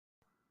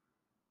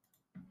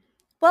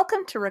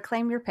Welcome to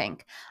Reclaim Your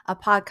Pink, a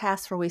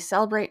podcast where we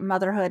celebrate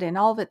motherhood in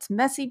all of its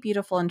messy,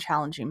 beautiful, and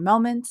challenging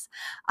moments.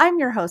 I'm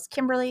your host,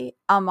 Kimberly,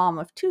 a mom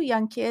of 2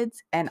 young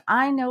kids, and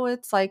I know what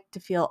it's like to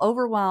feel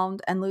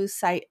overwhelmed and lose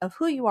sight of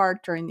who you are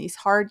during these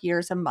hard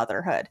years of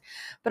motherhood.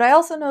 But I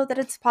also know that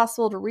it's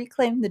possible to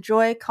reclaim the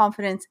joy,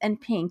 confidence,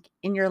 and pink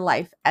in your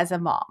life as a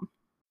mom.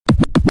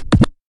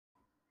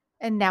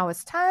 And now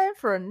it's time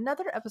for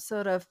another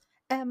episode of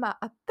Am I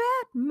a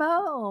Bad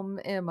Mom?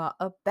 Am I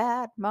a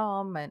Bad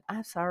Mom? And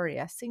I'm sorry,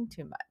 I sing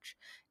too much.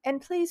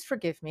 And please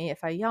forgive me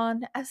if I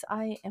yawn, as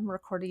I am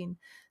recording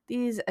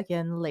these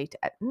again late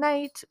at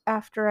night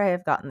after I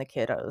have gotten the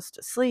kiddos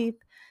to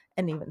sleep.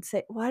 And even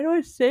say, why do I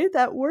say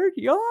that word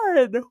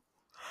yawn?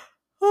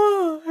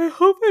 Oh, I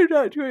hope I'm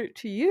not doing it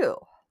to you.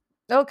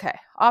 Okay,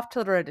 off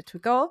to the ready to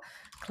go.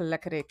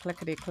 Clickety,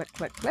 clickety, click,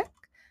 click, click.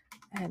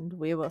 And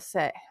we will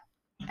say,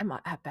 Am I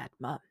a bad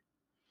mom?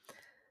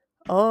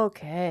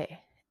 Okay.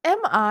 Am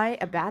I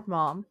a bad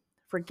mom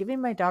for giving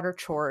my daughter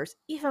chores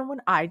even when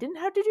I didn't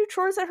have to do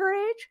chores at her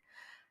age?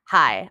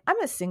 Hi,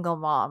 I'm a single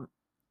mom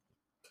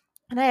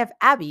and I have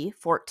Abby,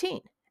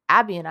 14.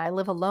 Abby and I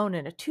live alone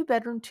in a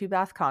 2-bedroom,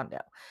 2-bath condo.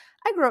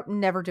 I grew up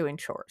never doing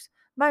chores.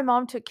 My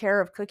mom took care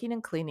of cooking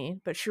and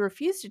cleaning, but she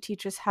refused to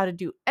teach us how to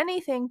do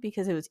anything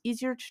because it was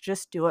easier to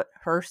just do it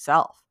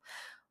herself.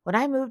 When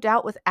I moved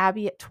out with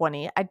Abby at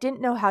 20, I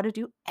didn't know how to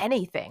do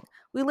anything.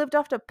 We lived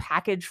off to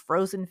packaged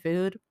frozen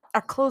food.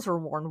 Our clothes were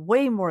worn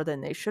way more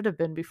than they should have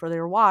been before they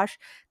were washed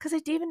because I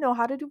didn't even know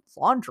how to do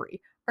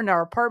laundry. In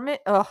our apartment,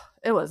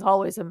 it was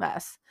always a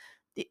mess.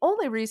 The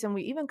only reason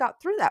we even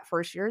got through that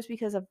first year is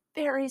because a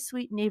very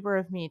sweet neighbor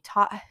of me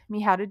taught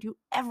me how to do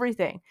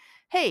everything.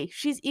 Hey,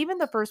 she's even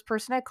the first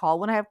person I call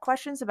when I have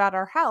questions about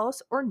our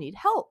house or need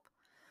help.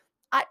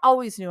 I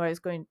always knew I was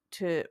going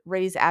to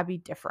raise Abby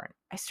different.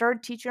 I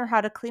started teaching her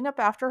how to clean up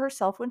after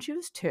herself when she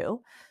was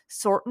 2,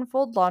 sort and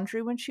fold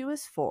laundry when she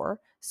was 4,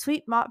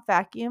 sweep, mop,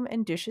 vacuum,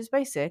 and dishes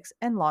by 6,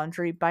 and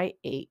laundry by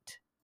 8.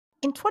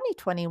 In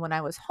 2020, when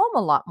I was home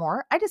a lot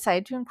more, I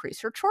decided to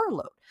increase her chore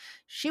load.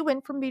 She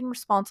went from being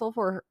responsible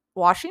for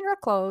washing her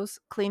clothes,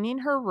 cleaning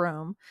her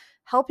room,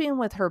 helping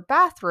with her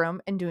bathroom,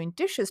 and doing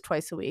dishes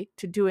twice a week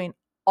to doing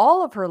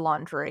all of her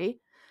laundry,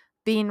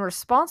 being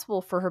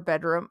responsible for her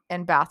bedroom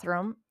and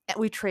bathroom.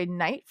 We trade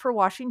night for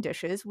washing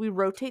dishes, we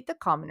rotate the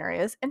common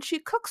areas, and she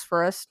cooks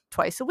for us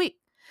twice a week.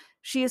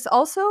 She is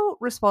also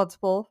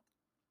responsible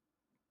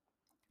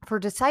for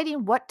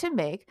deciding what to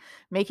make,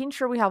 making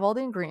sure we have all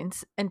the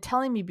ingredients, and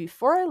telling me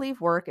before I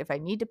leave work if I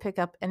need to pick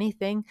up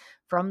anything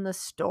from the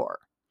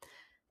store.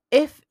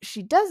 If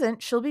she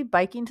doesn't, she'll be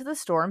biking to the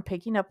store and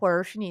picking up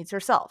whatever she needs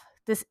herself.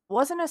 This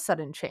wasn't a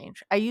sudden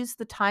change. I used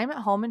the time at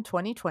home in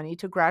 2020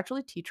 to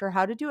gradually teach her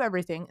how to do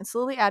everything and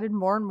slowly added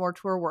more and more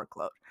to her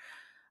workload.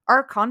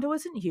 Our condo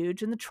isn't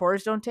huge and the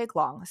chores don't take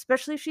long,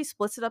 especially if she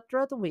splits it up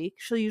throughout the week.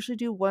 She'll usually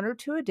do 1 or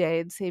 2 a day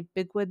and save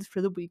big wins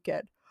for the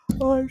weekend.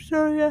 Oh, I'm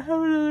sorry, I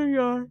have another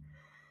yawn.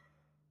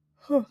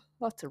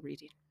 Lots of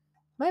reading.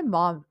 My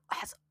mom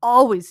has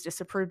always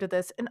disapproved of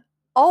this and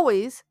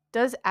always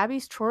does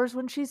Abby's chores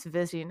when she's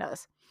visiting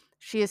us.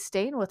 She is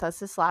staying with us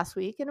this last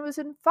week and it was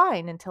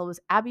fine until it was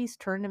Abby's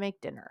turn to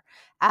make dinner.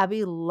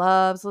 Abby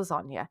loves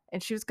lasagna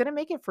and she was going to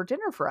make it for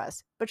dinner for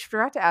us, but she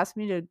forgot to ask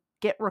me to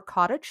get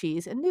ricotta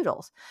cheese and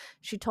noodles.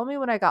 She told me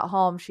when I got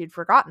home she'd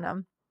forgotten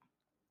them.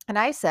 And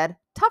I said,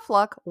 tough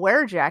luck,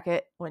 wear a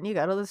jacket when you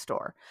go to the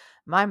store.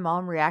 My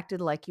mom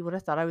reacted like you would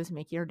have thought I was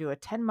making her do a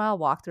 10-mile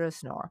walk through the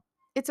snow.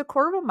 It's a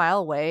quarter of a mile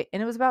away,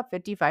 and it was about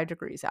 55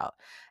 degrees out.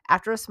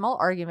 After a small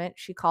argument,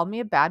 she called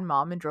me a bad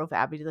mom and drove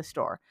Abby to the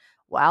store.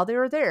 While they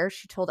were there,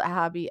 she told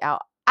Abby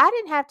out, I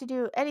didn't have to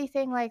do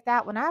anything like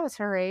that when I was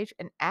her age.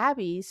 And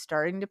Abby's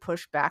starting to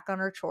push back on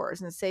her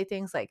chores and say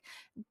things like,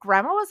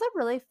 Grandma was a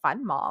really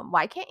fun mom.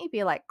 Why can't you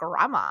be like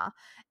Grandma?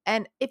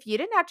 And if you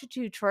didn't have to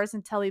do chores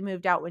until we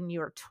moved out when you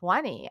were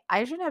 20,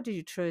 I shouldn't have to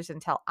do chores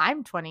until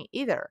I'm 20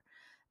 either.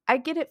 I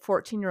get it,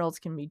 14-year-olds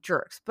can be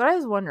jerks, but I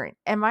was wondering,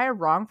 am I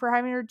wrong for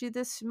having her do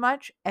this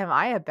much? Am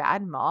I a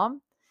bad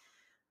mom?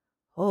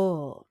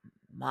 Oh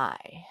my.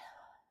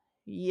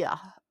 Yeah.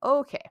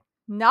 Okay.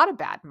 Not a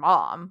bad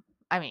mom.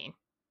 I mean,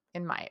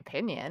 in my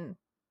opinion.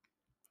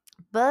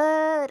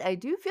 But I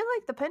do feel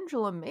like the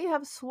pendulum may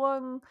have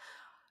swung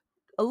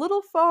a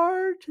little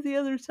far to the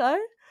other side.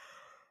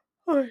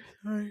 Oh,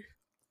 sorry.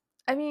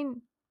 I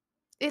mean,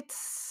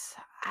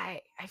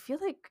 I feel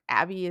like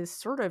Abby is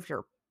sort of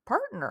your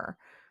partner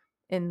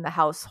in the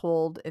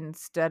household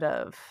instead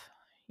of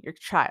your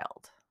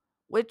child,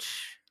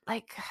 which,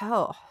 like,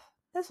 oh,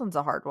 this one's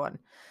a hard one.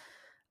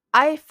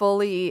 I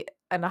fully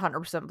and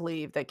 100%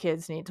 believe that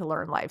kids need to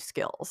learn life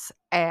skills.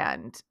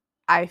 And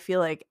I feel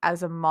like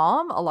as a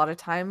mom, a lot of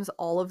times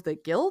all of the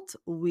guilt,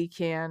 we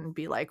can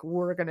be like,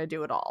 we're going to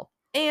do it all.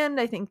 And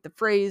I think the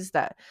phrase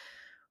that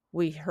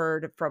we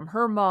heard from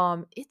her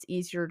mom, it's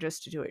easier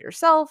just to do it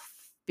yourself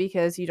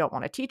because you don't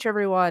want to teach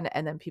everyone.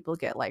 And then people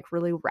get like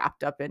really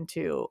wrapped up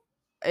into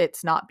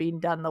it's not being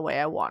done the way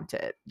I want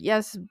it.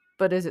 Yes,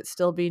 but is it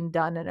still being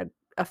done in an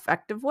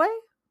effective way?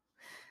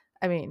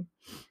 I mean,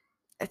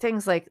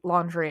 things like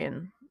laundry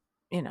and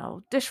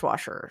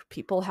dishwasher.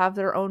 People have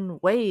their own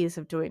ways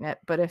of doing it,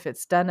 but if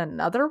it's done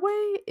another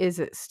way, is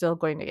it still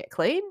going to get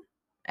clean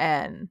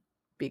and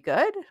be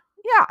good?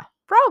 Yeah,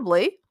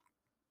 probably.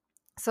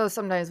 So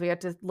sometimes we have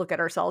to look at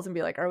ourselves and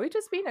be like, are we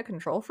just being a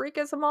control freak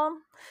as a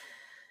mom?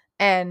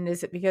 And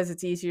is it because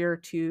it's easier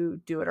to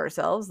do it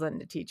ourselves than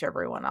to teach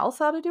everyone else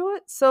how to do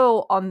it?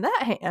 So, on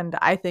that hand,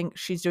 I think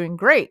she's doing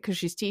great because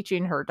she's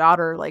teaching her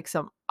daughter like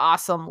some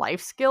awesome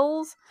life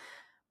skills.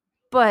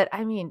 But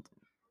I mean,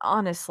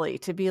 honestly,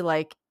 to be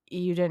like,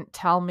 you didn't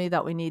tell me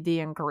that we need the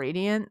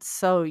ingredients,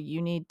 so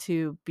you need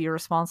to be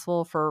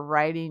responsible for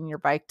riding your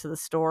bike to the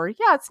store.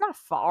 Yeah, it's not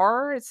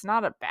far, it's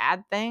not a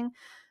bad thing,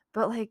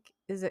 but like,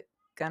 is it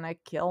gonna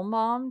kill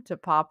mom to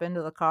pop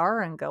into the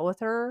car and go with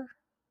her?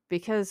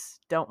 Because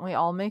don't we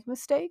all make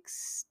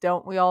mistakes?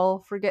 Don't we all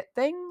forget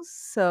things?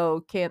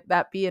 So can't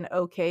that be an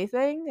okay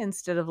thing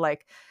instead of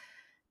like,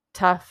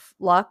 tough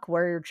luck,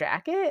 wear your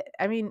jacket?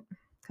 I mean,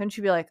 couldn't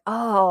you be like,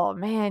 "Oh,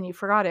 man, you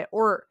forgot it,"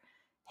 or,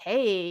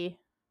 "Hey,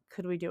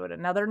 could we do it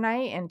another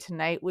night, and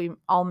tonight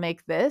I'll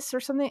make this," or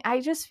something? I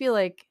just feel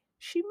like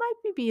she might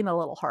be being a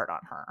little hard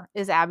on her.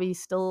 Is Abby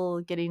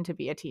still getting to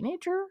be a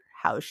teenager?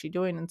 How is she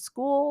doing in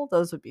school?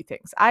 Those would be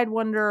things I'd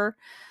wonder.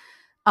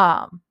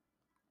 Um,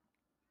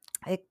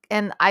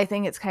 and I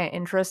think it's kinda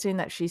interesting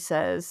that she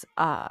says,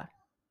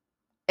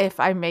 if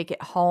I make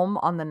it home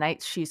on the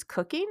nights she's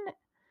cooking,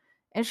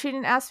 and she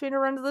didn't ask me to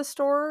run to the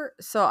store,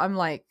 so I'm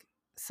like,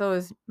 "So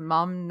is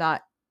mom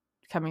not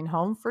coming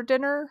home for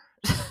dinner?"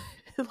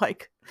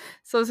 Like,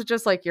 so is it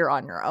just like you're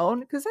on your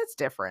own? Because that's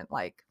different,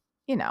 like,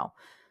 you know,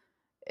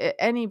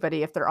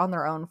 anybody, if they're on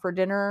their own for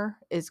dinner,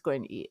 is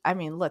going to eat. I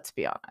mean, let's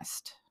be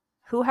honest.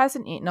 Who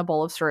hasn't eaten a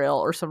bowl of cereal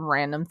or some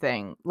random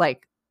thing,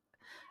 like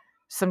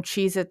some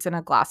Cheez-Its and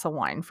a glass of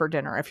wine for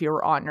dinner if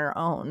you're on your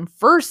own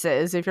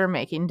versus if you're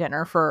making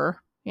dinner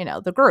for,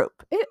 the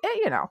group? We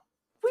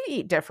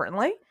eat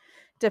differently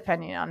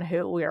depending on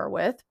who we are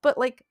with. But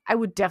like, I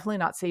would definitely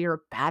not say you're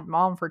a bad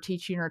mom for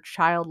teaching your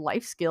child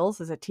life skills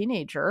as a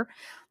teenager.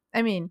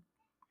 I mean,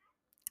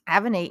 I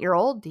have an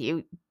 8-year-old.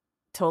 He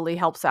totally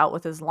helps out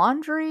with his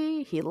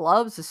laundry. He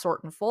loves to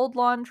sort and fold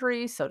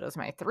laundry. So does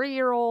my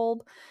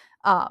 3-year-old.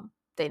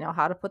 They know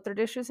how to put their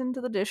dishes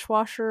into the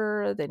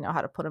dishwasher. They know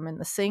how to put them in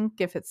the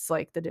sink if it's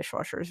like the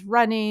dishwasher is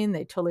running.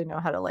 They totally know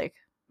how to like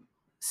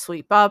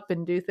sweep up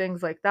and do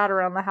things like that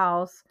around the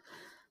house.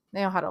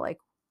 They know how to like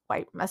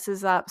wipe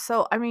messes up.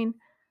 So, I mean,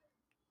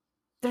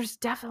 there's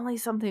definitely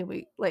something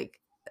we like.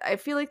 I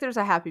feel like there's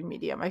a happy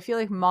medium. I feel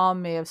like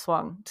mom may have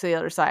swung to the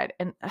other side.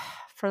 And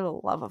for the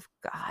love of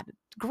God,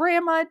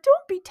 grandma,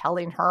 don't be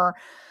telling her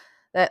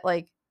that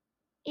like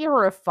you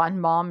were a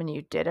fun mom and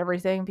you did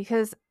everything,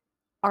 because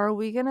are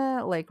we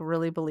gonna like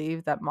really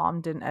believe that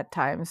mom didn't at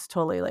times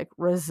totally like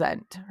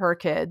resent her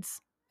kids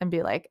and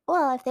be like,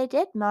 well, if they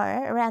did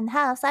more around the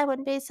house, I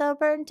wouldn't be so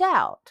burnt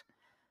out?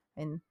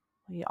 And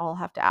we all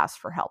have to ask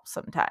for help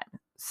sometime.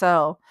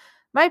 So,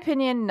 my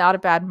opinion, not a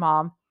bad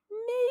mom.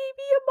 Maybe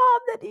a mom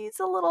that needs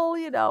a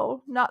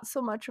little, not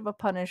so much of a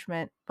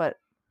punishment, but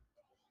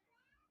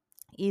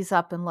ease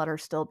up and let her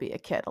still be a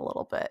kid a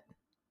little bit.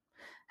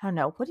 I don't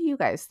know. What do you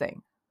guys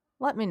think?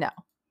 Let me know.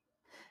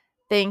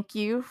 Thank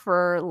you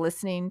for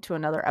listening to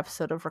another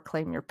episode of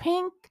Reclaim Your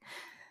Pink.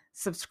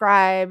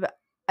 Subscribe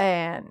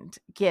and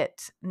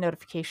get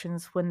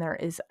notifications when there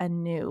is a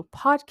new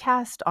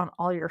podcast on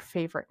all your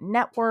favorite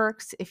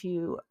networks. If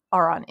you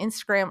are on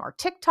Instagram or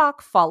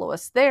TikTok, follow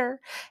us there.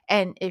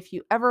 And if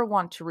you ever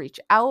want to reach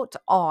out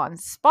on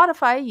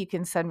Spotify, you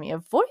can send me a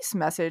voice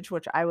message,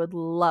 which I would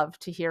love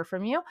to hear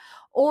from you.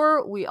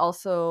 Or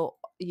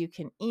you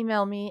can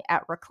email me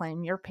at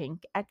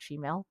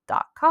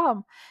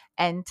reclaimyourpink@gmail.com.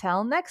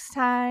 Until next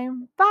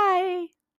time, bye.